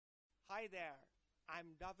Hi there,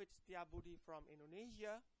 I'm Setiabudi from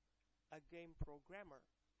Indonesia, a game programmer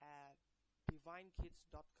at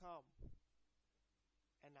divinekids.com,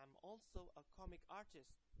 and I'm also a comic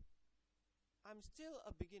artist. I'm still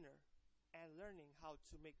a beginner and learning how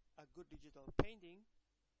to make a good digital painting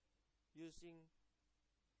using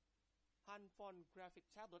hand-font graphic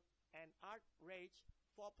tablet and Artrage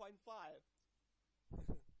 4.5.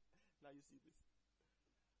 Now you see this.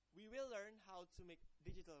 We will learn how to make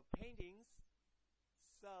digital paintings,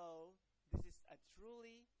 so this is a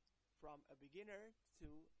truly from a beginner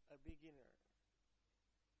to a beginner.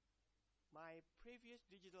 My previous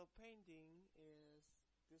digital painting is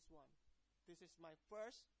this one. This is my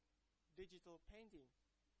first digital painting.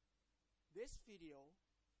 This video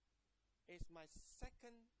is my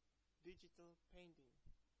second digital painting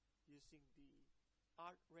using the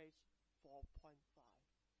Artrage 4.5.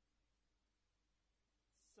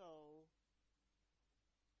 So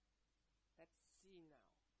let's see now.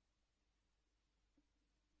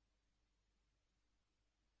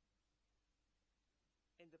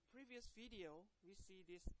 In the previous video, we see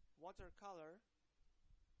this watercolor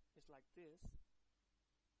is like this.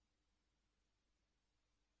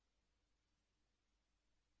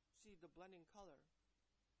 See the blending color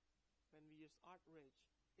when we use Artrage.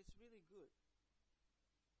 It's really good.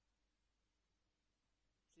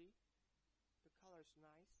 See? The color is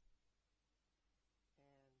nice.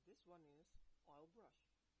 And this one is oil brush.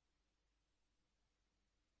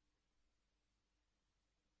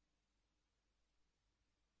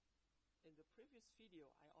 In the previous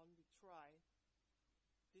video, I only tried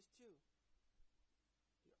these two,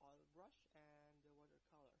 the oil brush and the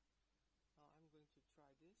watercolor. Now I'm going to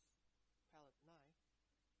try this palette knife.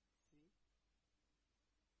 See?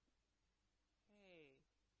 Hey,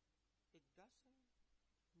 it doesn't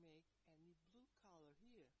make any blue color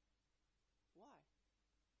here. Why?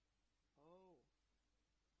 Oh,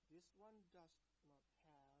 this one does not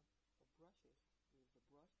have a brushes. With the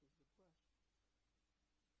brush,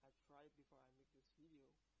 I tried before I make this video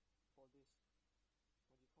for this, what you call,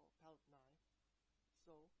 palette knife.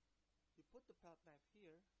 So you put the palette knife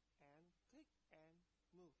here and click and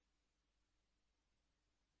move.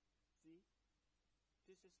 See,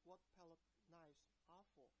 this is what palette knives are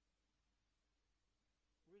for.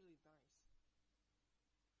 Really nice.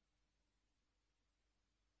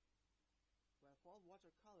 Well, for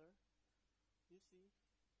watercolor, you see,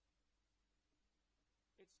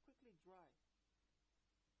 it's quickly dry,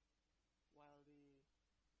 while the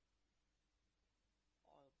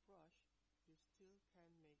oil brush, you still can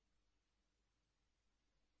make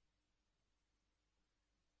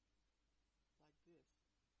like this. Okay,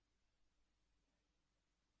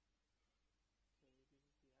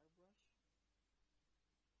 this is the airbrush.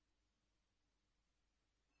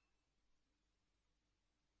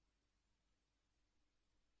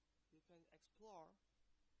 You can explore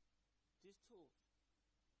these tools.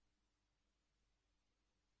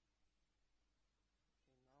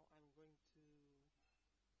 Okay, now I'm going to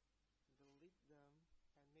delete them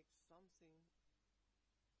and make something, making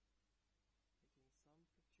some pictures,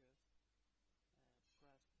 and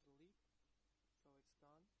press delete, so it's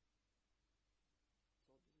done.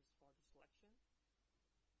 So this is for the selection.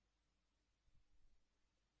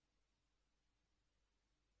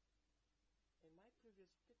 In my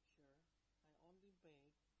previous picture, I only made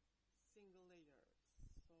single layers,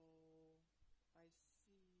 so I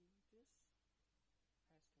see this as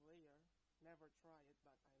layer. Never try it,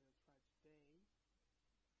 but I will try today. See, there is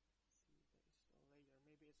a layer.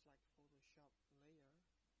 Maybe it's like Photoshop layer,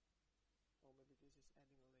 or maybe this is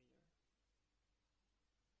adding a layer.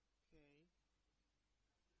 Okay.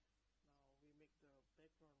 Now we make the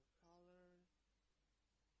background color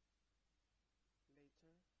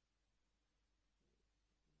later.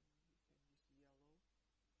 You can use yellow for the background layer. This one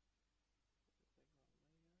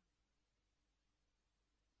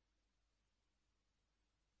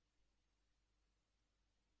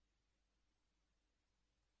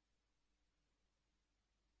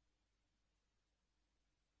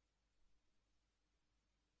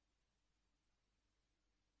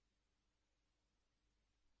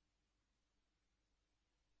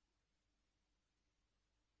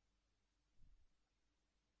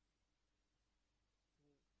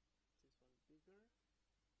bigger.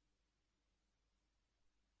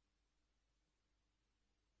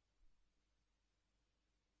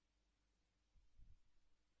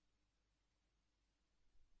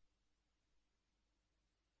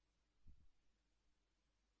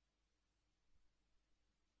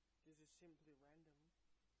 This is simply random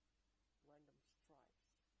stripes for the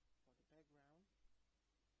background. Okay, I think it's enough.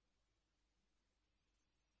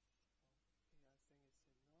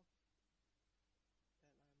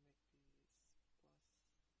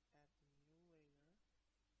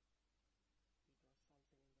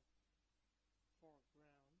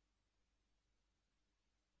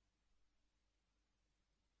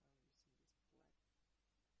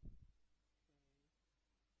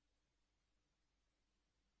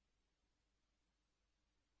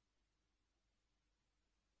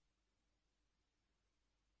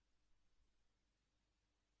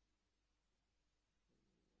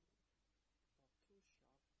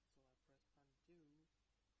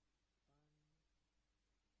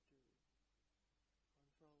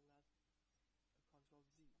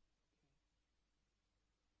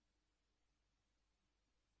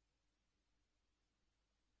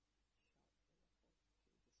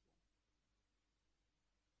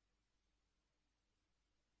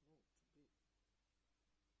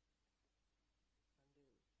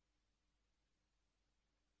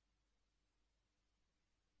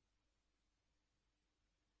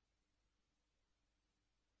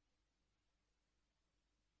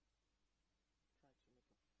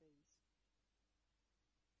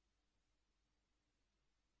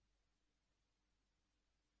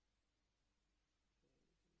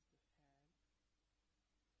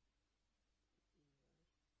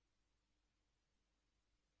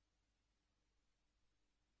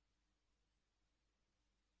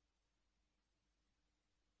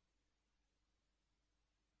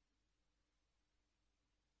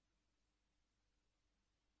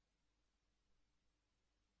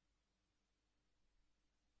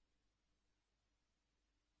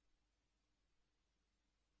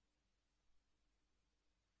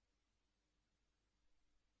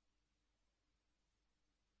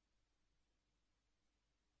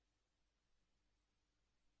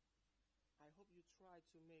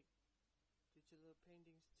 try to make digital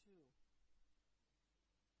paintings too.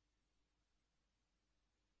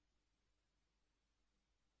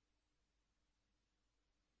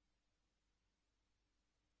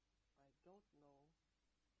 I don't know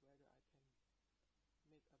whether I can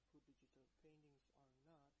make a good digital paintings or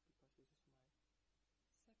not because this is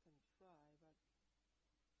my second try,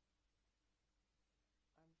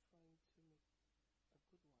 but I'm trying to make a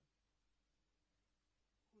good one.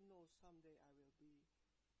 Who knows, someday I will be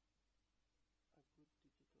a good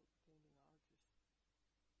digital painting artist.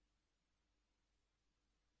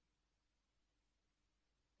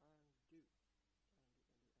 Undo, undo.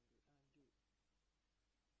 No,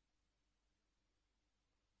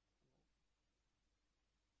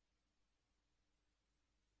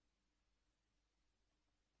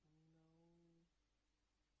 no. Okay, draw the nose.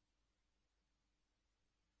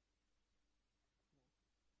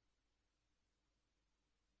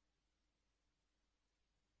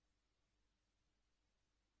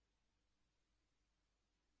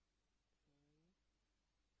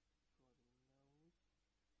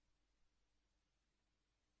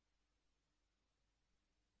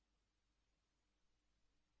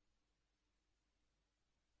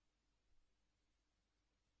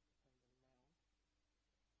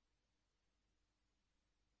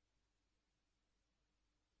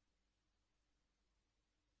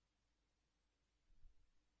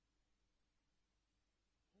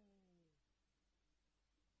 And the mouth.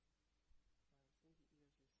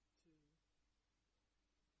 Yay! I think the ears is too.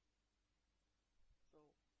 So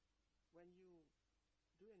when you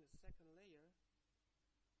do in the second layer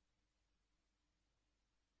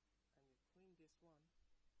and you clean this one,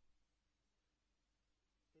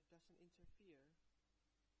 it doesn't interfere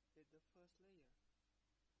with the first layer.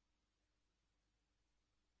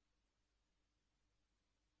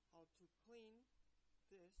 How to clean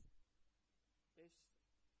this is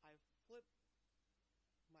I flip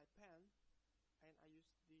my pen and I use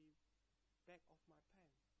the back of my pen.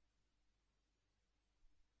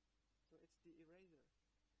 So it's the eraser.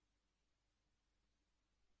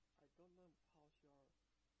 I don't know how's your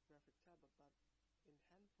graphic tablet, but in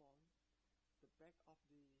handphone, the back of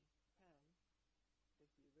the pen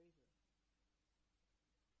is the eraser.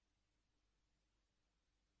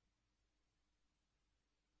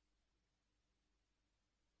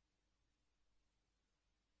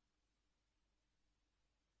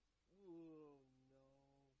 Ooh, no. Too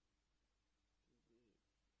big.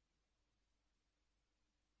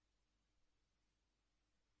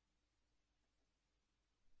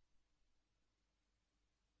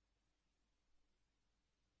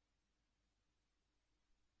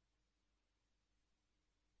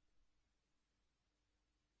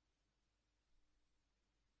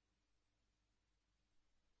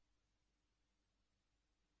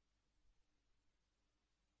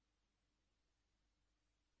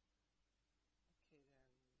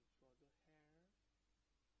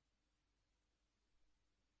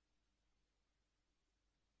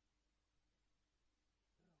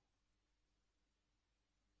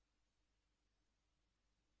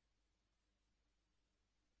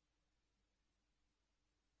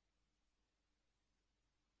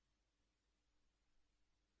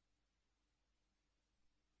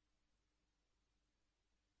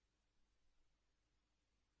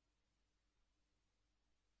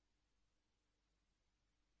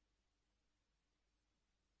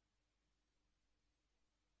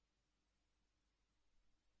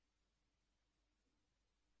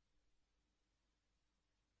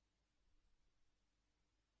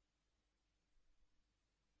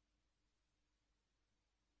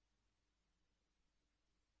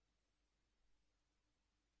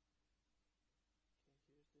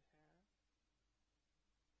 Okay, then we draw the hair.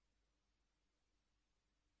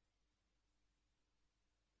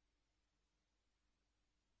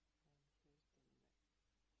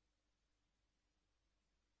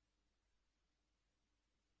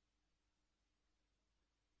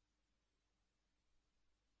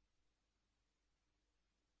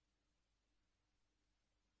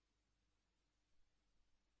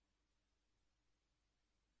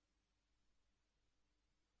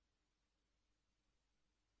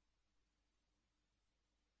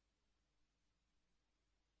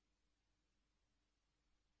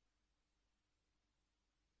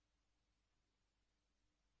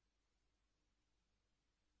 No.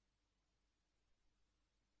 Okay, here's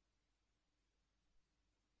the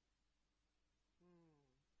hair. And here's the neck.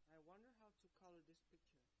 I wonder how to color this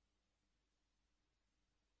picture.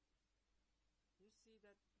 You see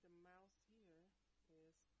that the mouth here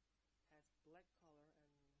is has black color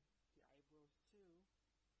and the eyebrows too.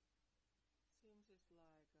 Seems it's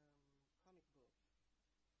like comic book.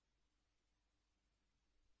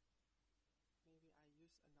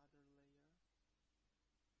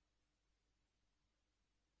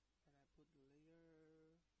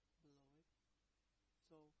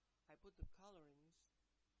 put the colorings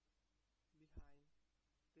behind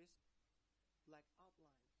this black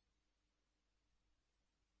outlines.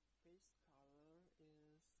 Base color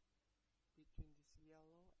is between this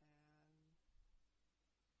yellow and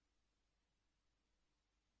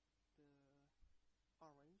the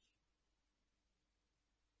orange.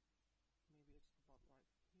 Maybe it's about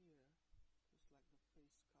right here, just like the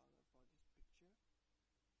face color for this picture.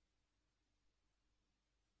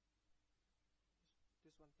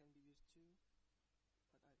 This one can be used too, but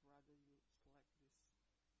I'd rather you select this brown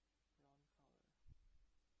color. This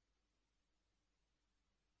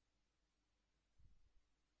is brown.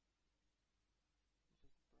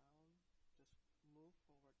 Just move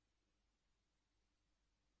forward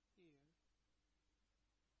here.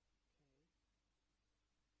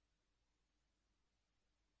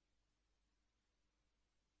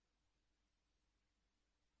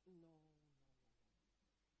 Okay. No, no, no, no.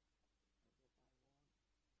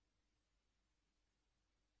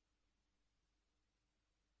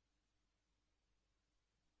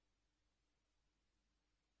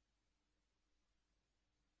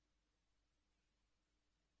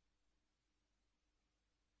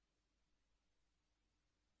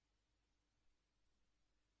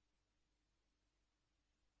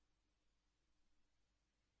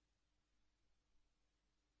 That's what I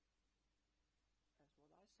want. As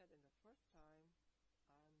what I said in the first time,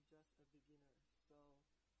 I'm just a beginner, so I don't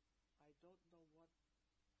know what this result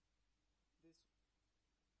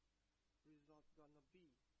gonna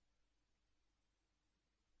be.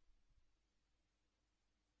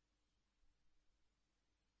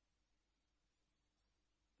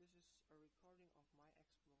 This is a recording of my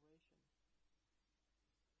exploration.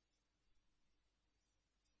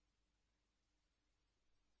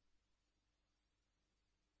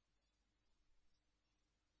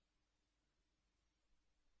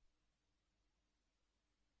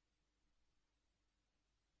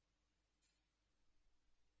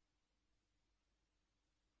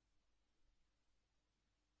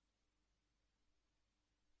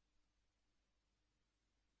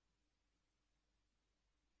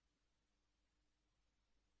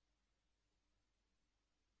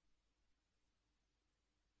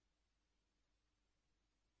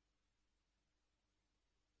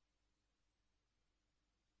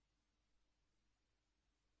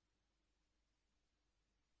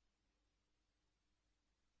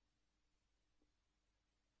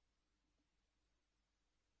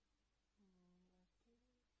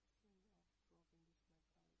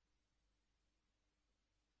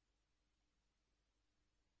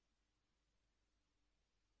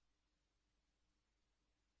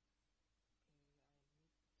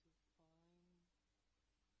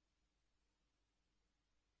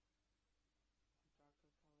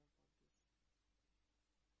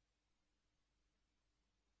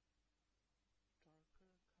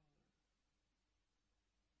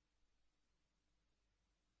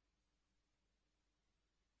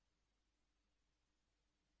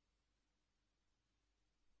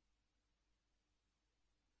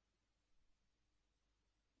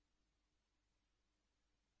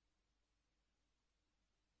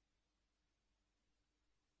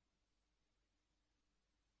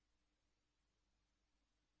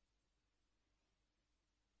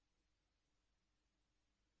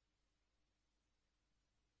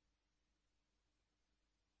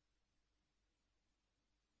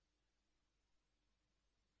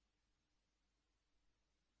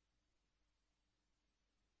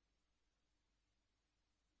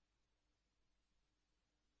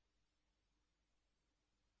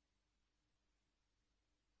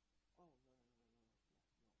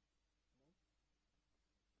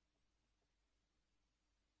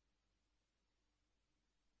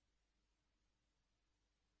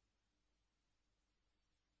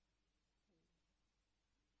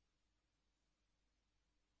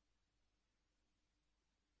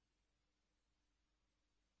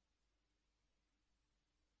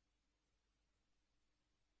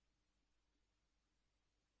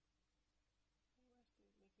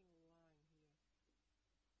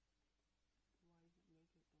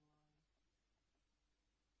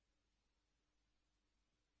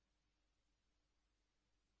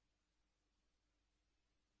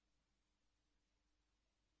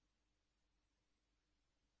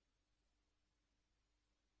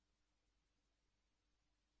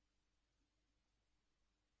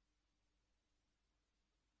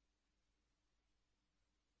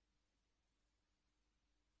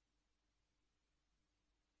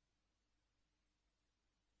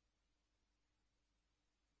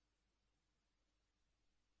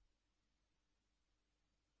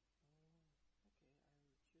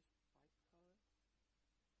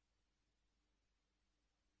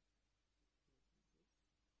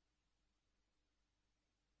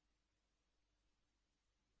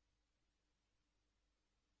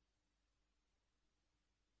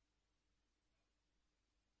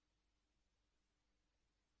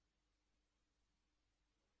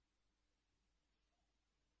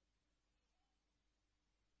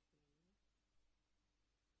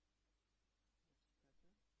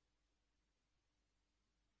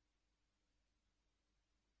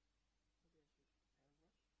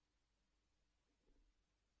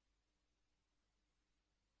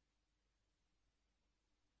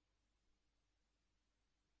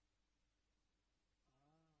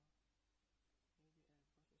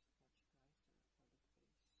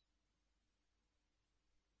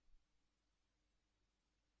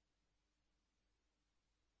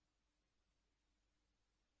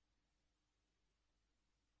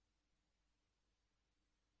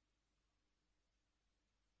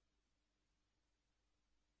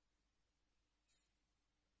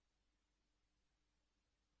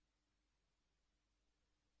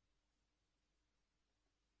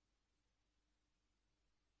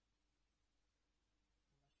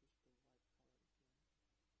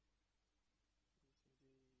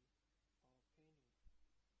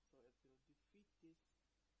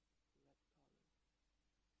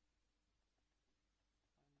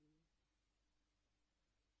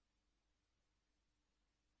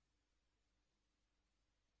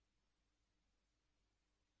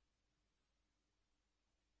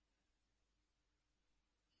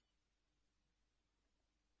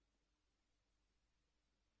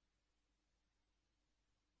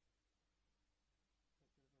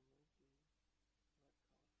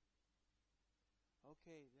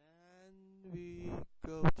 Okay, then we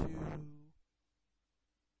go to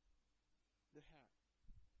the hair.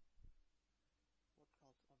 What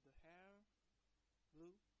color of the hair?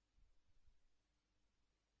 Blue.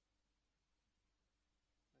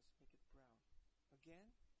 Let's make it brown.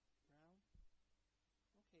 Again? Brown?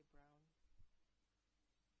 Okay, brown. What should I use?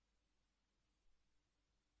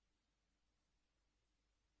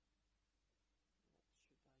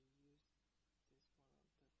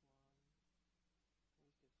 This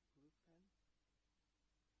one or that one? What is this? Blue pen?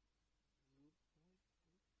 Blue pen? No.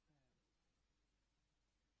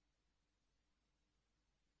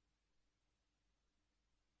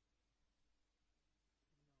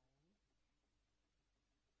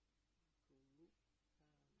 Blue pen. What is this?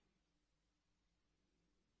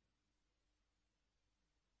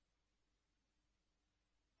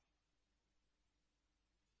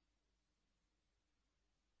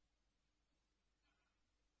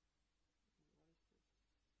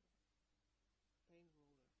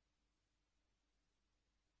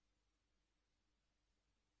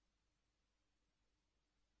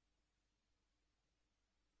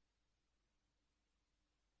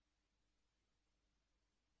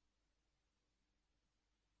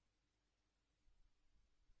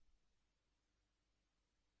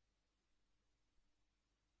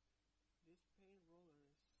 Paint roller. This paint roller is making a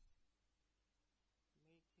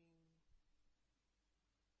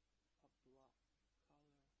black color.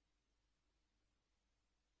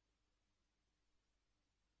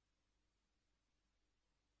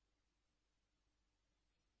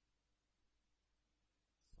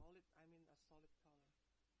 Solid, I mean a solid color.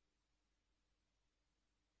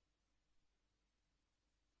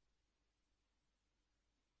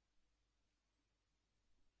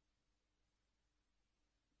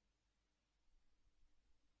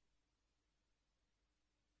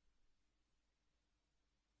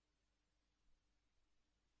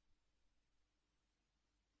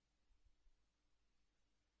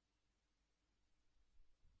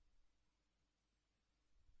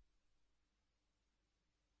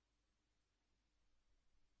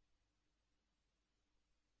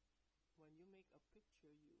 When you make a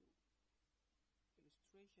picture,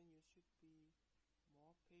 illustration, you should be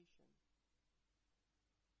more patient.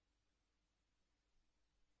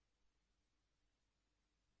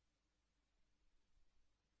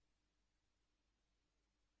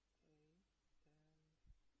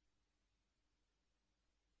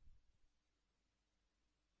 Okay, then,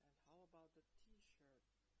 and how about the t-shirt?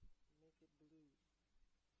 Make it blue. Blue.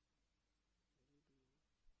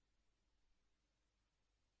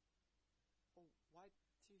 Oh, white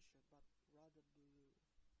t-shirt, but rather blue.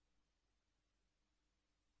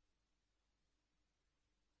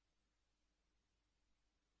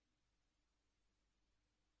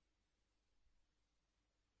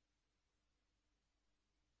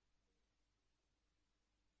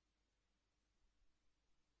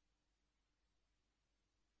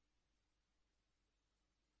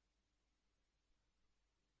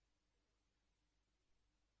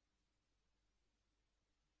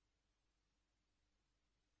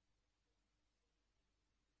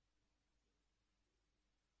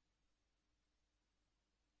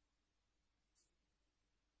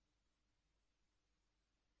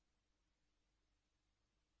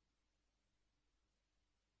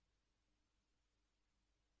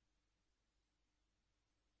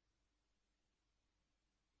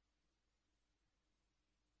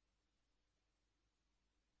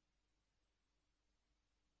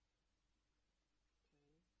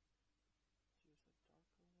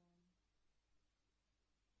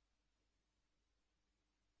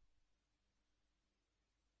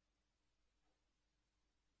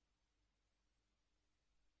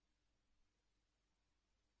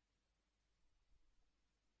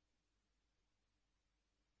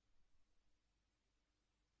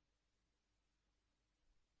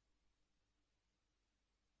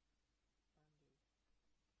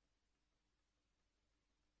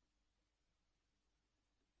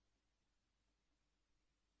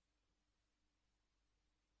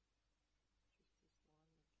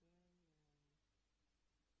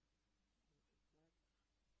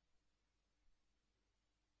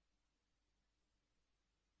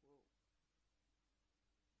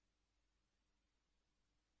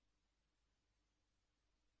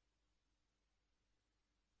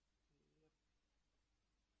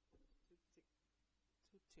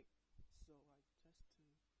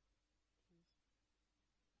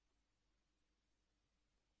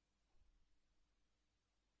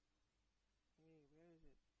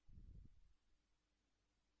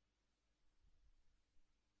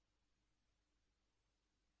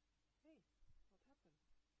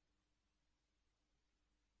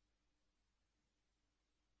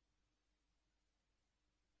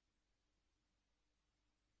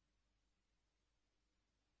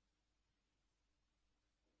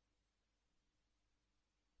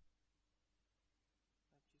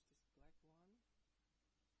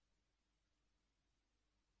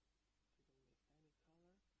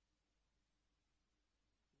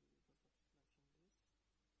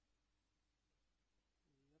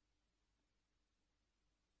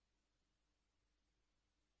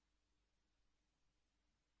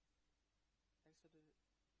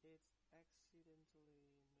 it's accidentally making a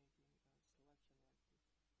selection like this.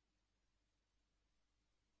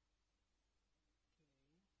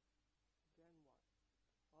 Okay, then what?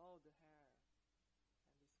 Oh, the hair and this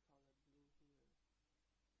color blue here.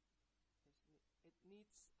 It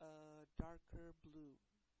needs a darker blue.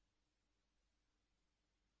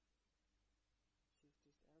 Choose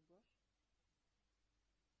this airbrush.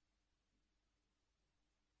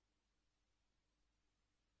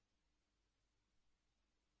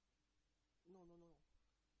 No, no, no.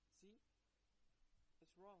 See?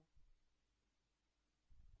 It's wrong.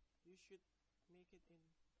 You should make it in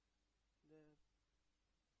the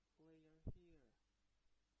layer here. Then I choose a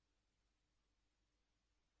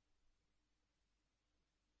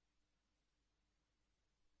darker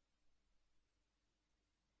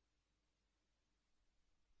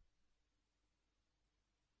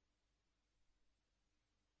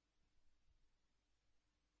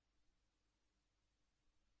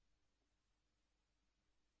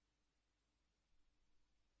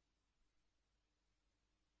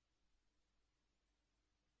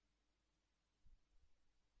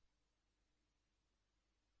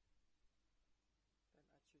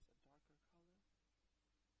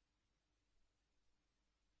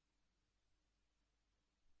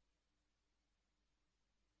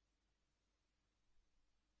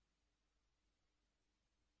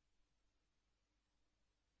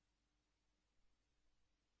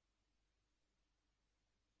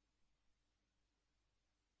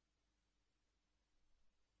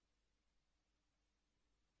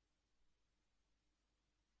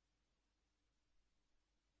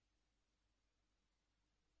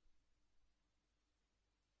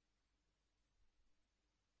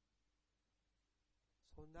color.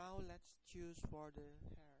 So now let's choose for the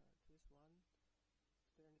hair. This one.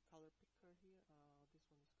 Is there any color picker here? This one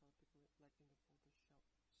is color picker like in the Photoshop sampler,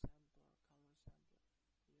 color sampler. Yes.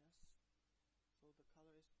 So the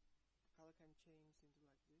color can change into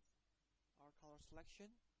like this. Our color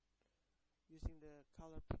selection. Using the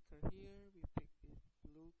color picker here, we pick the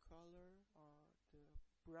blue color or the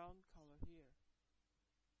brown color here.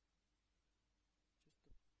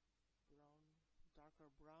 Just the brown,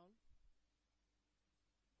 darker brown.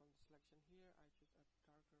 From the selection here, I choose a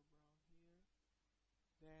darker brown here.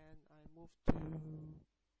 Then I move to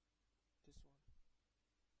this one.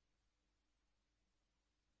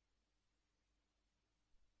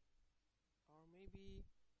 Or maybe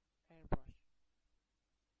airbrush.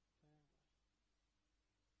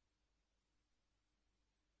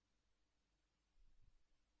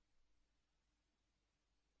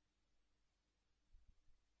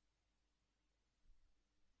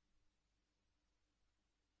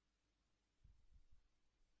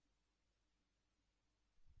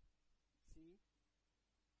 See?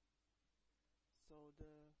 So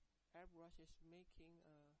the airbrush is making a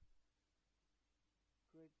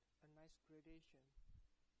nice gradation.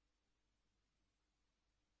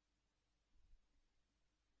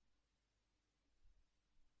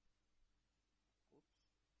 Oops.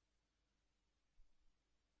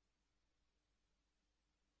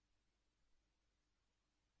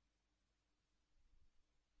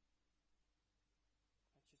 I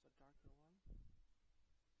choose a darker one.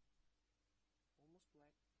 Almost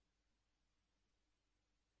black. I choose a lighter one.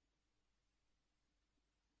 Oh. Okay.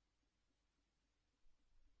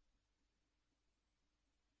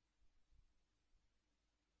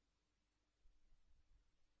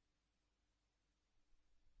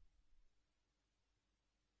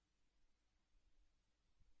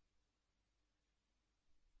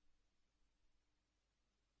 Choose a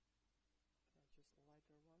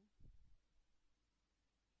much smaller one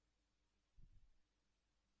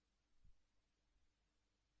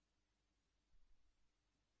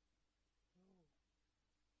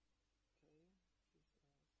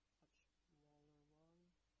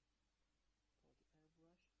for the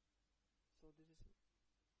airbrush. So this is a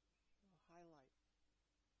highlight.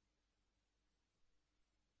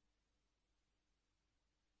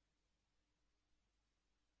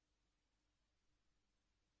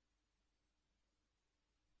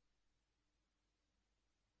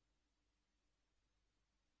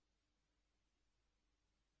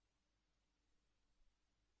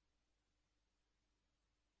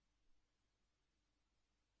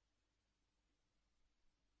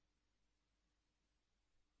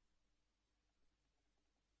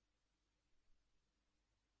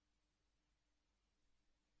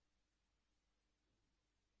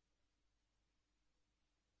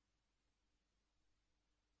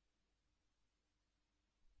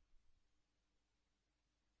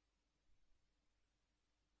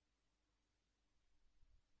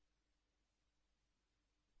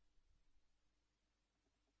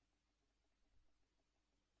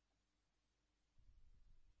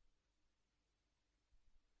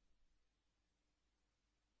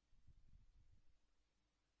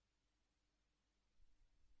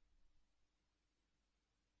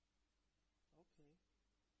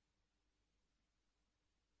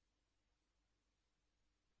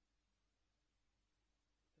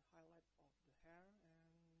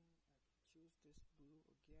 this blue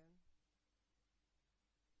again. This blue again.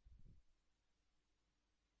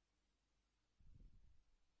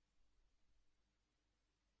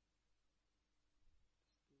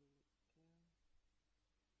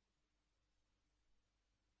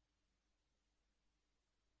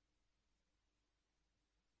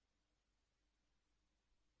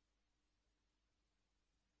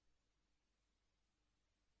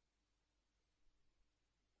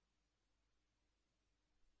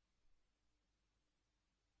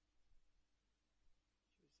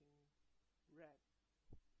 Choosing red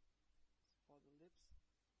for the lips,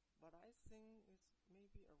 but I think it's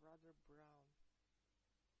maybe a rather brown,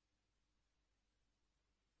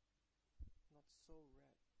 not so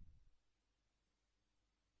red.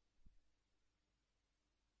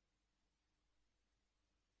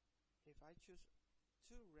 If I choose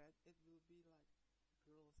too red, it will be like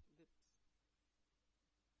girl's lips.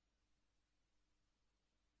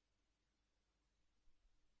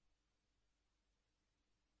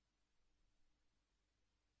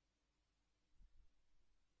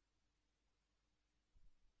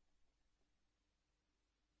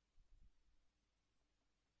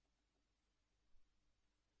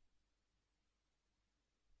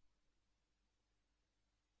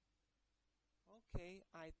 Okay,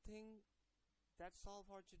 I think that's all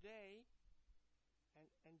for today, and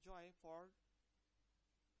enjoy for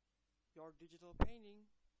your digital painting.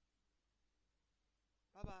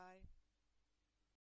 Bye bye.